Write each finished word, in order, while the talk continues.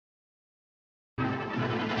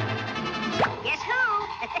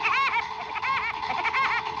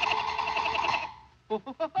Oh,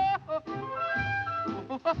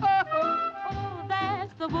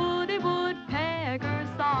 that's the Woody Woodpecker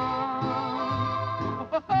song.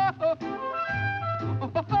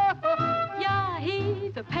 Yeah,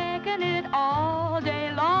 he's a pecking it all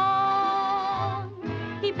day long.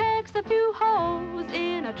 He pecks a few holes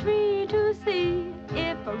in a tree to see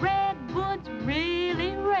if a redwood's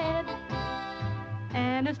really red.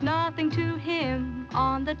 And it's nothing to him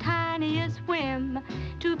on the tiniest whim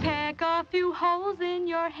to peck a few holes in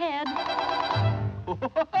your head.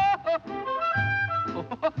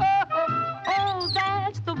 Oh,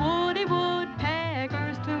 that's the Woody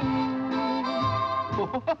Woodpecker's tune.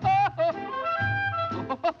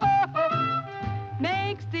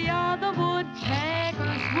 Makes the other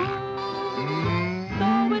woodpeckers woo.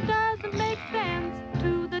 Though it doesn't make sense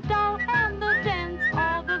to the dull and the dense,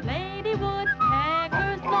 all the lady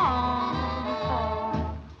woodpeckers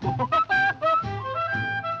long for.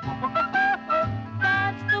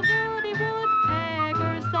 That's the Woody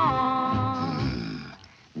Woodpecker song.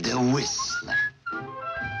 The Whistler.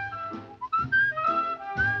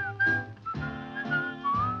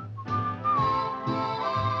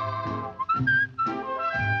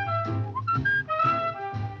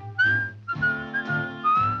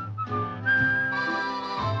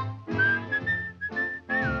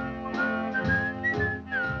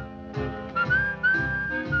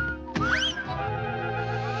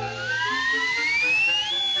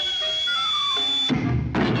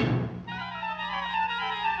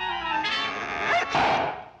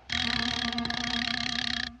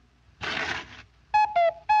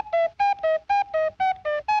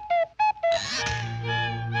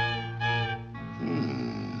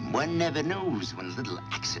 One never knows when a little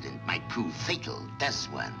accident might prove fatal, does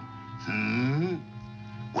one?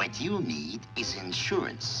 What you need is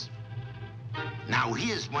insurance. Now,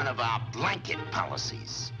 here's one of our blanket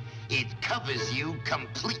policies. It covers you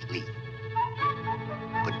completely.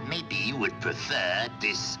 But maybe you would prefer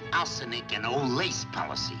this arsenic and old lace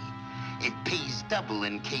policy. It pays double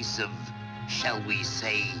in case of, shall we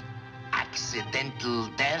say, accidental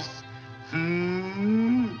death.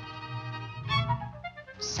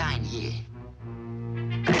 Sign here.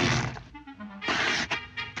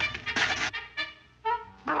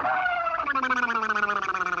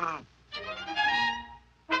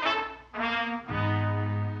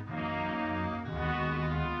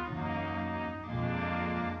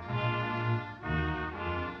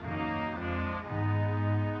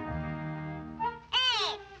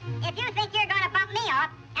 If you think you're going to bump me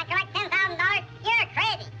off and collect $10,000, you're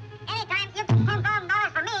crazy. Anytime you get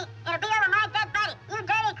 $10,000 from me, it'll be over my dead body. You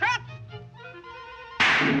dirty crook.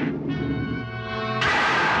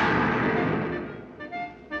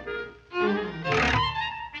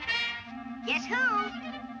 Guess who?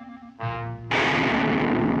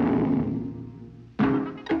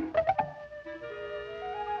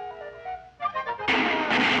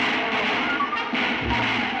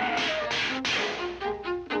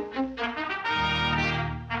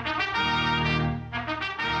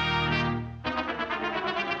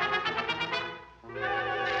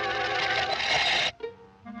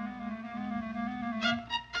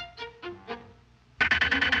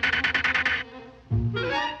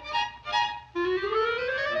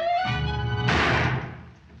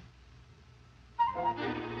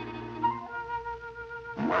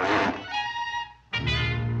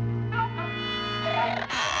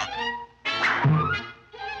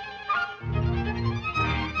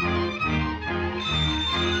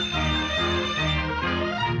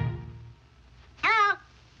 Hello?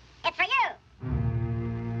 It's for you.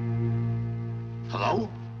 Hello?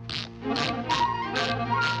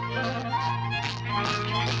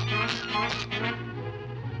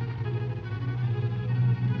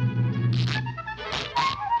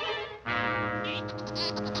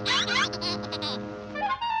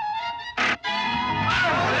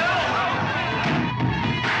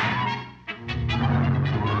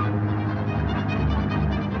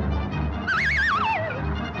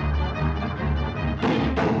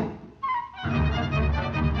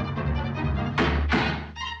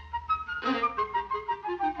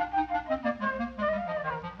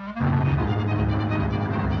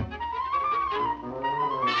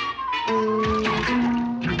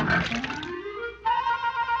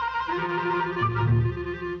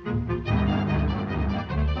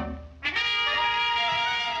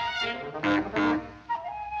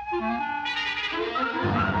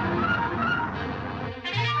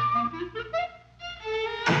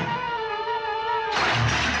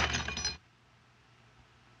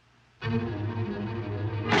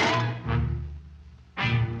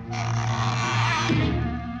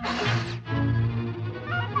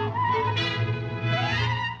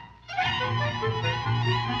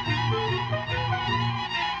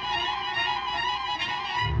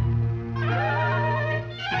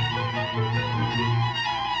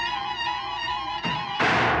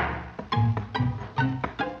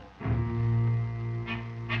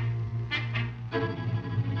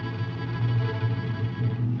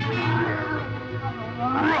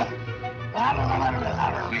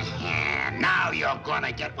 Now you're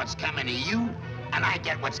gonna get what's coming to you, and I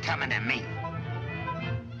get what's coming to me.